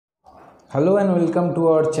Hello and welcome to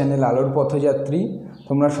our channel আলোর পথযাত্রী।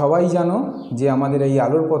 তোমরা সবাই জানো যে আমাদের এই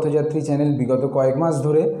আলোর পথযাত্রী চ্যানেল বিগত কয়েক মাস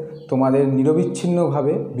ধরে তোমাদের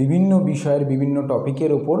নিরবিচ্ছিন্নভাবে বিভিন্ন বিষয়ের বিভিন্ন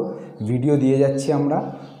টপিকের ওপর ভিডিও দিয়ে যাচ্ছি আমরা।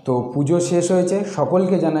 তো পুজো শেষ হয়েছে,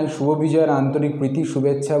 সকলকে জানাই শুভ বিজয়ের আন্তরিক প্রীতি,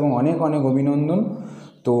 শুভেচ্ছা এবং অনেক অনেক অভিনন্দন।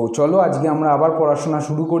 তো চলো আজকে আমরা আবার পড়াশোনা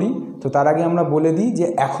শুরু করি। তো তার আগে আমরা বলে দিই যে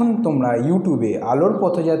এখন তোমরা ইউটিউবে আলোর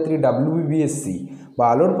পথযাত্রী WBBSE বা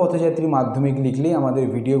আলোর পথযাত্রী মাধ্যমিক লিখলেই আমাদের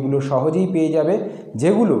ভিডিওগুলো সহজেই পেয়ে যাবে,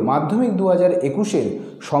 যেগুলো মাধ্যমিক 2021-এর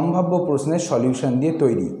সম্ভাব্য প্রশ্নের সলিউশন দিয়ে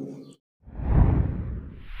তৈরি।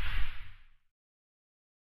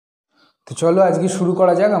 তো চলো আজকে শুরু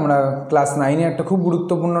করা যাক। আমরা ক্লাস 9-এ একটা খুব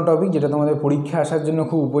গুরুত্বপূর্ণ টপিক, যেটা তোমাদের পরীক্ষা আসার জন্য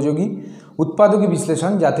খুব উপযোগী, উৎপাদকী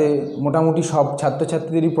বিশ্লেষণ, যাতে মোটামুটি সব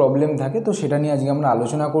ছাত্রছাত্রীদেরই প্রবলেম থাকে। তো সেটা নিয়ে আজকে আমরা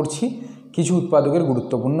আলোচনা করছি কিছু উৎপাদকের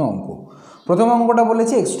গুরুত্বপূর্ণ অঙ্ক। প্রথম অঙ্কটা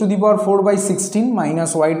বলেছে x⁴/16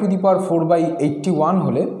 - y⁴/81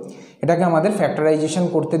 হলে এটাকে আমাদের ফ্যাক্টরাইজেশন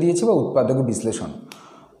করতে দিয়েছে বা উৎপাদকী বিশ্লেষণ।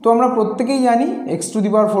 তো আমরা প্রত্যেকেই জানি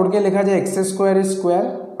x⁴কে লেখা যায় x² স্কোয়ার,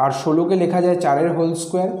 আর 16কে লেখা যায় 4 হোল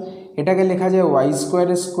স্কোয়ার, এটাকে লেখা যায় y²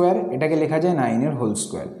 স্কোয়ার, এটাকে লেখা যায় 9 হোল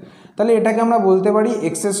স্কোয়ার। তাহলে এটাকে আমরা বলতে পারি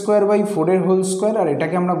x²/4 হোল স্কোয়ার, আর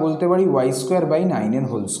এটাকে আমরা বলতে পারি y²/9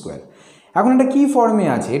 হোল স্কোয়ার। এখন এটা কি ফর্মে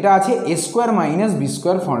আছে? এটা আছে a² - b²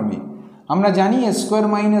 ফর্মে। আমরা জানি a²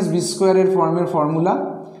 - b² এর ফর্মের ফর্মুলা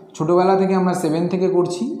ছোটোবেলা থেকে আমরা 7 থেকে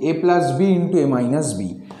করছি, a + b × a - b।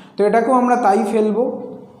 তো এটাকেও আমরা তাই ফেলবো,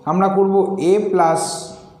 আমরা করব a +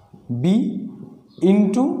 b ×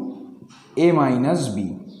 a - b।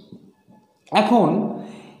 এখন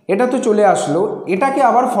এটা তো চলে আসলো, এটাকে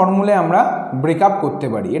আবার ফর্মুলায় আমরা ব্রেকআপ করতে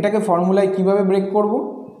পারি। এটাকে ফর্মুলায় কিভাবে ব্রেক করব?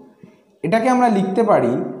 এটাকে আমরা লিখতে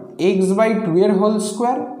পারি x/2 হোল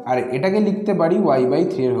স্কোয়ার, আর এটাকে লিখতে পারি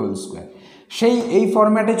y/3 হোল স্কোয়ার। এই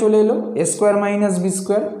ফরম্যাটে চলে এলো a² - b²।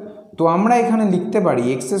 তো আমরা এখানে লিখতে পারি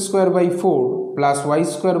x²/4 +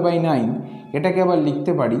 y²/9, এটাকে আবার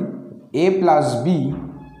লিখতে পারি a + b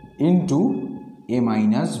 × a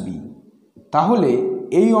 - b। তাহলে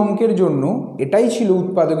এই অঙ্কের জন্য এটাই ছিল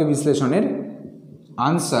উৎপাদকী বিশ্লেষণের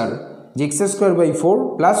আনসার, যে x²/4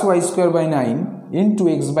 + y²/9 ×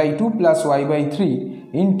 x/2 + y/3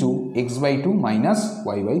 × x/2 -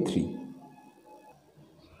 y/3।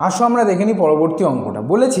 আসো আমরা দেখে নিই পরবর্তী অঙ্কটা।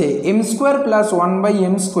 বলেছে m² +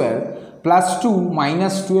 1/m² + 2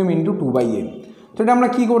 - 2m × 2/m। তো এটা আমরা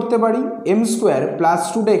কি করতে পারি? m²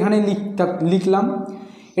 + 2টা এখানে লিখলাম,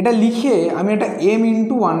 এটা লিখে আমি একটা m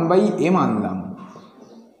 × 1/m আনলাম,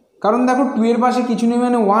 কারণ দেখো 2 এর পাশে কিছু নেই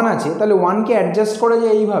মানে 1 আছে, তাহলে 1কে অ্যাডজাস্ট করা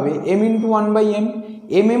যায় এইভাবে m × 1/m,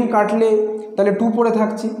 mm কাটলে তাহলে 2 পড়ে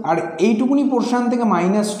থাকছে, আর এইটুকুনি পোর্শান থেকে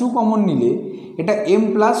 -2 কমন নিলে এটা m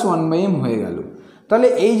 + 1/m হয়ে গেল। তাহলে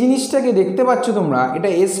এই জিনিসটাকে দেখতে পাচ্ছ তোমরা, এটা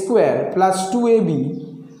a² + 2ab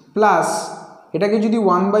প্লাস এটাকে যদি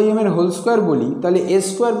 1/m এর হোল স্কোয়ার বলি, তাহলে a²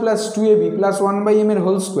 + 2ab + 1/m এর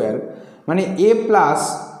হোল স্কোয়ার মানে a +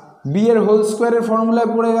 b এর হোল স্কোয়ারের ফর্মুলায়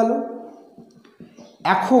পড়ে গেল।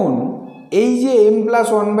 এখন এই যে m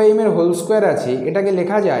 + 1/m এর হোল স্কোয়ার আছে, এটাকে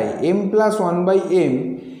লেখা যায় m + 1/m ×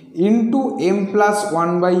 m +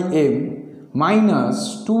 1/m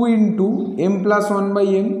 - 2 × m +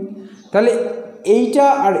 1/m। তাহলে এইটা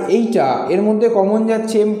আর এইটা এর মধ্যে কমন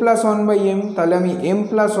যাচ্ছে m + 1/m, তাহলে আমি m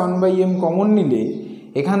 + 1/m কমন নিলে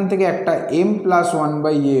এখান থেকে একটা m +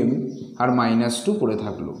 1/m আর -2 পড়ে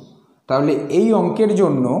থাকলো। তাহলে এই অঙ্কের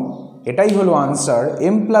জন্য এটাই হলো answer,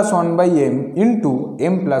 m + 1/m ×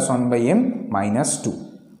 m + 1/m - 2।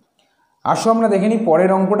 আসো আমরা দেখে নিই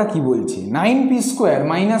পরের অঙ্কটা কি বলছে। 9p²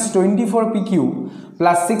 - 24pq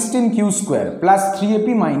 + 16q² + 3ap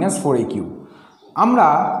 - 4aq। আমরা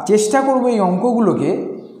চেষ্টা করব এই অঙ্কগুলোকে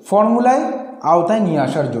ফর্মুলায় আওতায় নিয়ে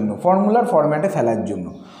আসার জন্য, ফর্মুলার ফরম্যাটে ফেলার জন্য।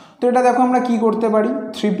 তো এটা দেখো আমরা কি করতে পারি,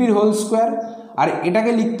 3p হোল স্কোয়ার, আর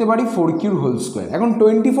এটাকে লিখতে পারি 4q হোল স্কোয়ার। এখন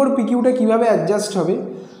 24pqটা কীভাবে অ্যাডজাস্ট হবে?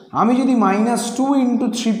 আমি যদি -2 ×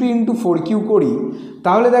 3p × 4q করি,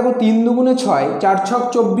 তাহলে দেখো 3 দুগুণে 6, 4 ছক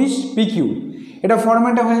 24 pq, এটা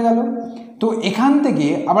ফরম্যাটে হয়ে গেল। তো এখান থেকে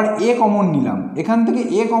আবার a কমন নিলাম, এখান থেকে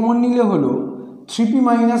a কমন নিলে হলো 3p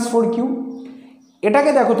 - 4q।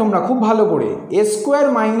 এটাকে দেখো তোমরা খুব ভালো করে, a²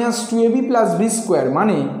 - 2ab + b²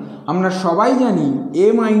 মানে আমরা সবাই জানি a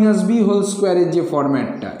 - b হোল স্কোয়ারের যে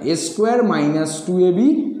ফরম্যাটটা, a² - 2ab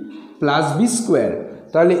 + b²।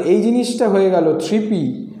 তাহলে এই জিনিসটা হয়ে গেল 3p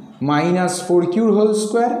 - 4q হোল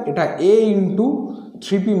স্কোয়ার, এটা a ×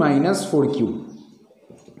 3p - 4q।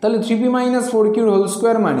 তাহলে 3p - 4q হোল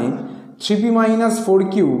স্কোয়ার মানে 3p -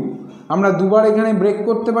 4q আমরা দুবার এখানে ব্রেক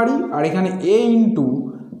করতে পারি, আর এখানে a ×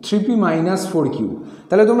 3p - 4q।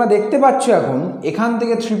 তাহলে তোমরা দেখতে পাচ্ছ এখন এখান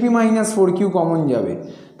থেকে 3p - 4q কমন যাবে,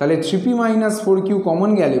 তাহলে 3p - 4q কমন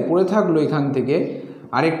গেলে পড়ে থাকলো এখান থেকে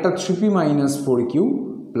আরেকটা 3p minus 4q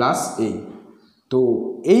plus a। তো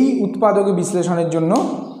এই উৎপাদকে বিশ্লেষণের জন্য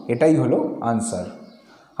এটাই হলো আনসার।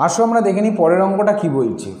 আসো আমরা দেখে নিই পরের অঙ্কটা কি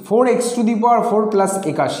বলছে। 4x⁴ প্লাস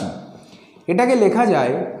 81, এটাকে লেখা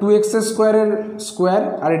যায় 2x স্কোয়ারের স্কোয়ার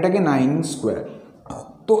আর এটাকে 9 স্কোয়ার।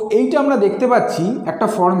 তো এইটা আমরা দেখতে পাচ্ছি একটা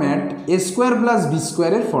ফরম্যাট এ স্কোয়ার প্লাস বি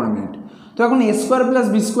স্কোয়ারের ফরম্যাট। তো এখন এ স্কোয়ার প্লাস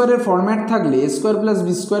বি স্কোয়ারের ফরম্যাট থাকলে এ স্কোয়ার প্লাস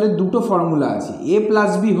বি স্কোয়ারের দুটো ফর্মুলা আছে, এ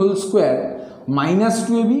plus B whole square minus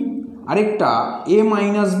 2ab, আরেকটা এ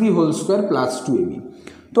minus B whole square plus 2ab।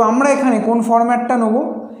 তো আমরা এখানে কোন ফরম্যাটটা নেব?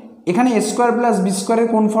 এখানে এ স্কোয়ার প্লাস বি স্কোয়ারের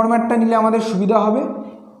কোন ফরম্যাটটা নিলে আমাদের সুবিধা হবে?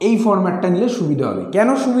 এই ফরম্যাটটা নিলে সুবিধা হবে। কেন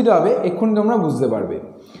সুবিধা হবে এক্ষুনি তোমরা বুঝতে পারবে।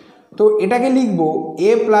 তো এটাকে লিখবো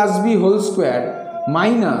এ plus B whole square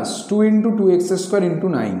minus 2 × 2x square ×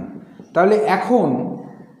 9। তাহলে এখন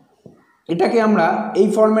এটাকে আমরা এই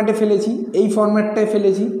ফরম্যাটে ফেলেছি, এই ফরম্যাটটায়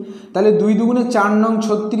ফেলেছি। তাহলে 2 × 4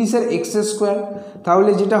 = 36 এক্স স্কোয়ার।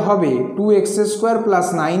 তাহলে যেটা হবে 2x square plus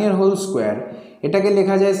 9 whole square, এটাকে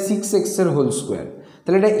লেখা যায় 6x হোল স্কোয়ার।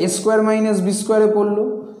 তাহলে এটা এ স্কোয়ার মাইনাস বি স্কোয়ারে পড়লো।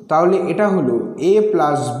 তাহলে এটা হলো এ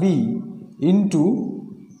প্লাস বি ইন্টু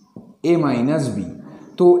এ মাইনাস বি।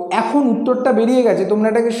 তো এখন উত্তরটা বেরিয়ে গেছে, তোমরা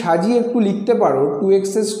এটাকে সাজিয়ে একটু লিখতে পারো 2x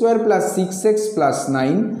square plus 6x plus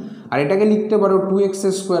 9, আর এটাকে লিখতে পারো 2x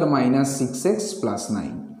square minus 6x plus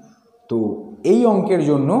 9। তো এই অঙ্কের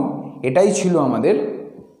জন্য এটাই ছিল আমাদের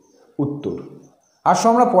উত্তর। আসো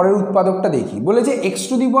আমরা পরের উৎপাদকটা দেখি। বলেছে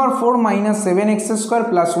x⁴ minus 7x square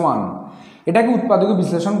plus 1, এটাকে উৎপাদকে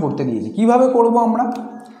বিশ্লেষণ করতে দিয়েছে। কিভাবে করব আমরা?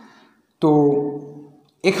 তো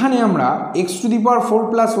এখানে আমরা x⁴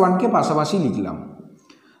 প্লাস 1কে পাশাপাশি লিখলাম।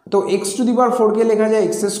 তো x⁴কে লেখা যায়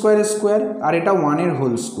x স্কোয়ারের স্কোয়ার আর এটা 1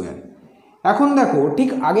 হোল স্কোয়ার। এখন দেখো ঠিক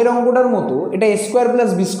আগের অঙ্কটার মতো এটা এ স্কোয়ার প্লাস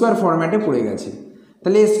বি স্কোয়ার ফরম্যাটে পড়ে গেছে।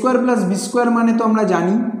 তাহলে এ স্কোয়ার প্লাস বি স্কোয়ার মানে তো আমরা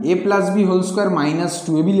জানি এ plus B whole square minus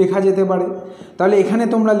 2ab লেখা যেতে পারে। তাহলে এখানে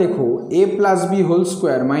তোমরা লেখো এ plus B whole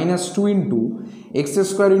square minus 2 × x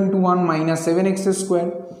square × 1 minus 7x square.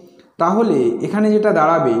 তাহলে এখানে যেটা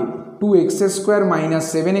দাঁড়াবে 2x square minus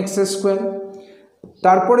 7x square.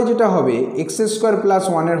 তারপরে যেটা হবে x square plus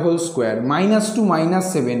 1 whole square minus 2 minus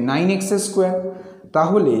 7 9x square.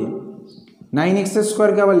 তাহলে 9x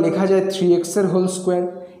স্কোয়ারকে আবার লেখা যায় 3x হোল স্কোয়ার।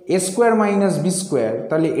 এ স্কোয়ার মাইনাস বি স্কোয়ার,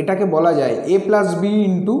 তাহলে এটাকে বলা যায় এ প্লাস বি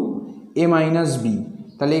ইন্টু এ মাইনাস বি।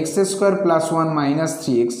 তাহলে x square plus 1 minus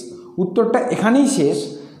 3x। উত্তরটা এখানেই শেষ।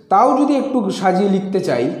 তাও যদি একটু সাজিয়ে লিখতে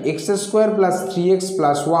চাই x square plus 3x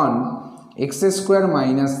plus 1 x square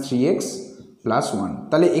minus 3x plus 1।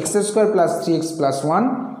 তাহলে x square plus 3x plus 1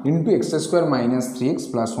 into x square minus 3x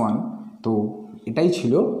plus 1। তো এটাই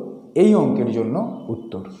ছিল এই অঙ্কের জন্য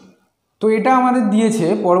উত্তর। তো এটা আমাদের দিয়েছে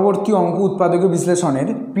পরবর্তী অঙ্ক উৎপাদক বিশ্লেষণের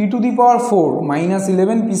p⁴ minus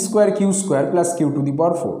 11p² q² plus q⁴।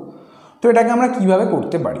 তো এটাকে আমরা কিভাবে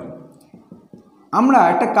করতে পারি? আমরা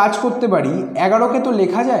একটা কাজ করতে পারি, 11কে তো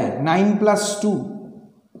লেখা যায় 9 + 2।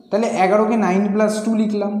 তাহলে 11কে 9 + 2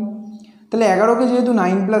 লিখলাম। তাহলে 11কে যেহেতু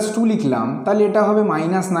 9 + 2 লিখলাম, তাহলে এটা হবে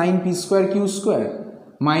minus 9p² q²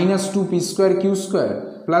 minus 2p² q²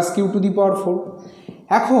 plus q⁴।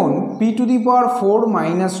 এখন p⁴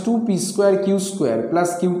 minus 2p² q² plus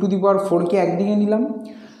q⁴কে একদিকে নিলাম,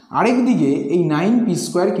 আরেকদিকে এই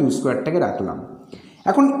 9p² q²টাকে রাখলাম।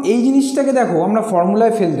 এখন এই জিনিসটাকে দেখো আমরা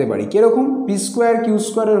ফর্মুলায় ফেলতে পারি কীরকম, p² q²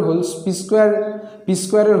 whole square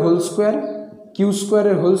q²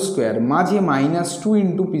 whole square মাঝে মাইনাস 2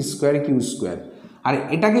 × p² q², আর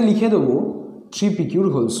এটাকে লিখে দেবো 3pq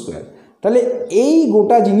হোল স্কোয়ার। তাহলে এই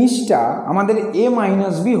গোটা জিনিসটা আমাদের a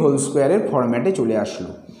মাইনাস বি হোল স্কোয়ারের ফরম্যাটে চলে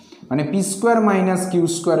আসলো, মানে p² minus q²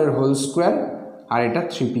 whole square আর এটা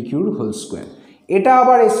 3pq হোল স্কোয়ার। এটা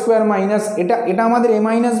আবার এ স্কোয়ার মাইনাস এটা আমাদের এ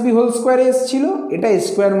মাইনাস বি হোল স্কোয়ারে এসেছিল, এটা এ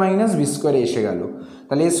স্কোয়ার মাইনাস বি স্কোয়ারে এসে গেল।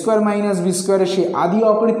 তাহলে এ স্কোয়ার মাইনাস বি স্কোয়ারের সেই আদি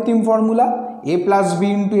অকৃত্রিম ফর্মুলা এ প্লাস বি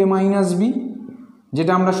ইন্টু এ মাইনাস বি,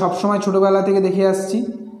 যেটা আমরা সবসময় ছোটোবেলা থেকে দেখে আসছি,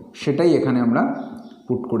 সেটাই এখানে আমরা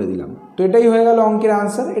পুট করে দিলাম। তো এটাই হয়ে গেল অঙ্কের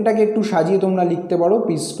আনসার। এটাকে একটু সাজিয়ে তোমরা লিখতে পারো p²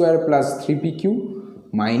 plus 3pq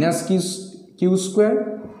minus q²,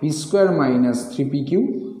 p² minus 3pq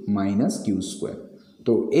minus q²।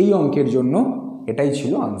 তো এই অঙ্কের জন্য এটাই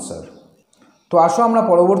ছিল আনসার। তো আসো আমরা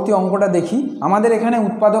পরবর্তী অঙ্কটা দেখি। আমাদের এখানে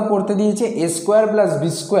উৎপাদক করতে দিয়েছে a² plus b²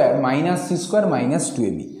 minus c² minus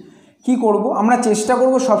 2ab। কী করব? আমরা চেষ্টা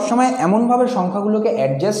করব সবসময় এমনভাবে সংখ্যাগুলোকে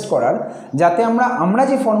অ্যাডজাস্ট করার যাতে আমরা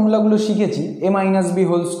যে ফর্মুলাগুলো শিখেছি এ মাইনাস বি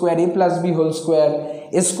হোল স্কোয়ার, এ প্লাস বি হোল স্কোয়ার,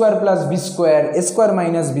 এ স্কোয়ার প্লাস বি স্কোয়ার, এ স্কোয়ার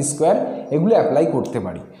মাইনাস বি স্কোয়ার, এগুলো অ্যাপ্লাই করতে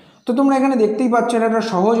পারি। তো তোমরা এখানে দেখতেই পাচ্ছ এটা একটা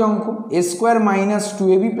সহজ অঙ্ক। a² মাইনাস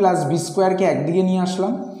 2ab প্লাস b²কে একদিকে নিয়ে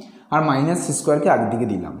আসলাম আর মাইনাস c²কে একদিকে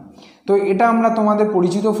দিলাম। তো এটা আমরা তোমাদের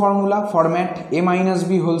পরিচিত ফর্মুলা ফরম্যাট এ মাইনাস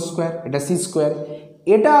বি হোল স্কোয়ার, এটা c²,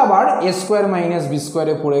 এটা আবার এ স্কোয়ার মাইনাস বি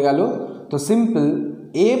স্কোয়ারে পড়ে গেল। তো সিম্পল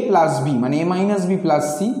এ প্লাস বি মানে এ মাইনাস বি প্লাস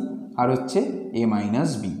সি আর হচ্ছে এ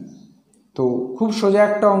মাইনাস বি। তো খুব সোজা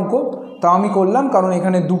একটা অঙ্ক, তাও আমি করলাম কারণ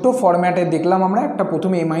এখানে দুটো ফরম্যাটে দেখলাম আমরা, একটা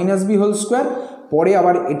প্রথমে এ মাইনাস বি হোল স্কোয়ার, পরে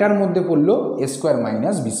আবার এটার মধ্যে পড়লো এ স্কোয়ার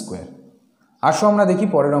মাইনাস বি স্কোয়ার। আসো আমরা দেখি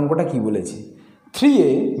পরের অঙ্কটা কি বলেছে।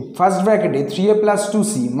 3a ফার্স্ট ব্র্যাকেটে 3a plus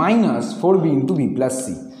 2c minus 4b into B plus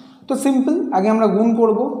C. তো সিম্পল আগে আমরা গুণ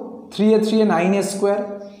করব। 3a 9a স্কোয়ার,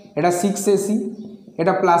 এটা 6ac,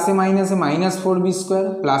 এটা প্লাসে মাইনাসে মাইনাস 4b স্কোয়ার,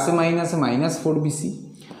 প্লাসে মাইনাসে মাইনাস 4bc।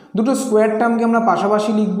 দুটো স্কোয়ার টার্মকে আমরা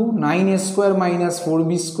পাশাপাশি লিখব, 9a square minus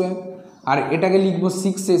 4b square, আর এটাকে লিখব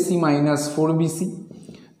 6ac মাইনাস 4bc।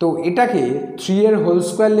 তো এটাকে 3 এর হোল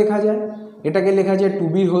স্কোয়ার লেখা যায়, এটাকে লেখা যায়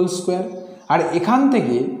 2b হোল স্কোয়ার, আর এখান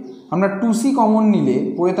থেকে আমরা 2c কমন নিলে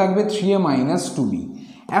পড়ে থাকবে 3a মাইনাস 2b।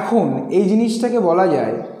 এখন এই জিনিসটাকে বলা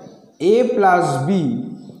যায় a plus B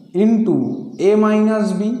into A minus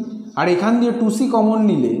B, আর এখান দিয়ে 2c কমন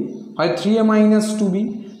নিলে হয় 3a মাইনাস 2b।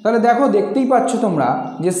 তাহলে দেখো দেখতেই পাচ্ছ তোমরা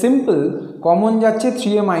যে সিম্পল কমন যাচ্ছে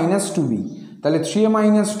 3a মাইনাস 2b, তাহলে 3a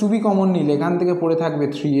মাইনাস 2b কমন নিলে এখান থেকে পড়ে থাকবে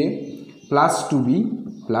 3a plus 2b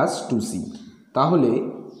plus 2c। তাহলে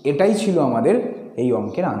এটাই ছিল আমাদের এই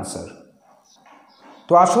অঙ্কের আনসার।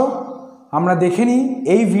 তো আসো আমরা দেখে নিই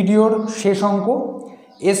এই ভিডিওর শেষ অঙ্ক,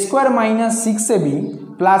 এ square minus 6ab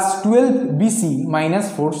plus 12bc minus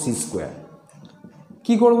 4c square.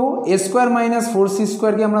 কী করবো, এ স্কোয়ার মাইনাস 4c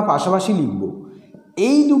স্কোয়ারকে আমরা পাশাপাশি লিখব।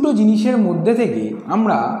 এই দুটো জিনিসের মধ্যে থেকে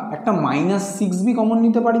আমরা একটা মাইনাস 6b কমন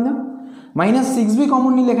নিতে পারি না? মাইনাস 6b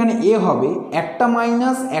কমন নিলে এখানে এ হবে, একটা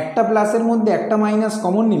মাইনাস একটা প্লাসের মধ্যে একটা মাইনাস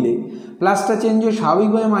কমন নিলে প্লাসটা চেঞ্জ হয়ে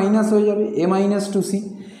স্বাভাবিকভাবে মাইনাস হয়ে যাবে, এ মাইনাস 2c।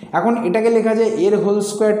 এখন এটাকে লেখা যায় এর হোল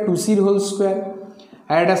স্কোয়ার 2cর হোল স্কোয়ার,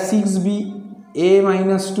 আর এটা 6b এ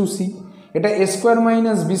মাইনাস 2c, এটা এ স্কোয়ার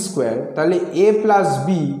মাইনাস বি স্কোয়ার, তাহলে এ প্লাস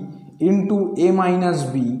বি ইন্টু এ মাইনাস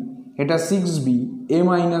বি, এটা 6b এ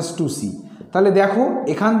মাইনাস 2c। তাহলে দেখো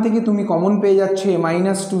এখান থেকে তুমি কমন পেয়ে যাচ্ছ এ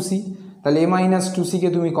মাইনাস 2c, তাহলে এ মাইনাস 2cকে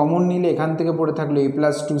তুমি কমন নিলে এখান থেকে পড়ে থাকলো এ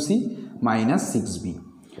প্লাস 2c মাইনাস 6b।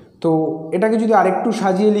 তো এটাকে যদি আরেকটু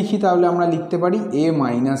সাজিয়ে লিখি তাহলে আমরা লিখতে পারি এ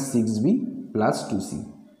মাইনাস 6b প্লাস 2c।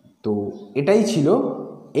 তো এটাই ছিল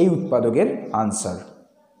এই উৎপাদকের আনসার।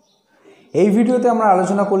 এই ভিডিওতে আমরা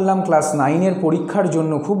আলোচনা করলাম ক্লাস 9-এর পরীক্ষার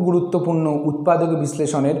জন্য খুব গুরুত্বপূর্ণ উৎপাদক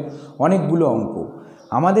বিশ্লেষণের অনেকগুলো অঙ্ক।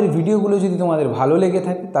 আমাদের ভিডিওগুলো যদি তোমাদের ভালো লেগে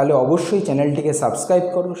থাকে তাহলে অবশ্যই চ্যানেলটিকে সাবস্ক্রাইব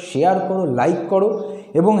করো, শেয়ার করো, লাইক করো,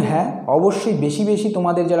 এবং হ্যাঁ অবশ্যই বেশি বেশি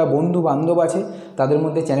তোমাদের যারা বন্ধু বান্ধব আছে তাদের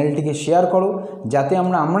মধ্যে চ্যানেলটিকে শেয়ার করো, যাতে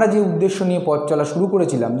আমরা যে উদ্দেশ্য নিয়ে পথ চলা শুরু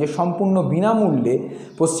করেছিলাম যে সম্পূর্ণ বিনামূল্যে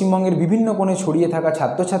পশ্চিমবঙ্গের বিভিন্ন কোণে ছড়িয়ে থাকা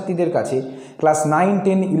ছাত্রছাত্রীদের কাছে ক্লাস 9,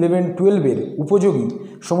 10, 11, 12-এর উপযোগী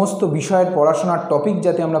সমস্ত বিষয়ের পড়াশোনার টপিক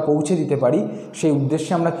যাতে আমরা পৌঁছে দিতে পারি, সেই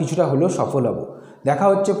উদ্দেশ্যে আমরা কিছুটা হলেও সফল হব। দেখা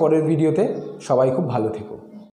হচ্ছে পরের ভিডিওতে। সবাই খুব ভালো থেকো।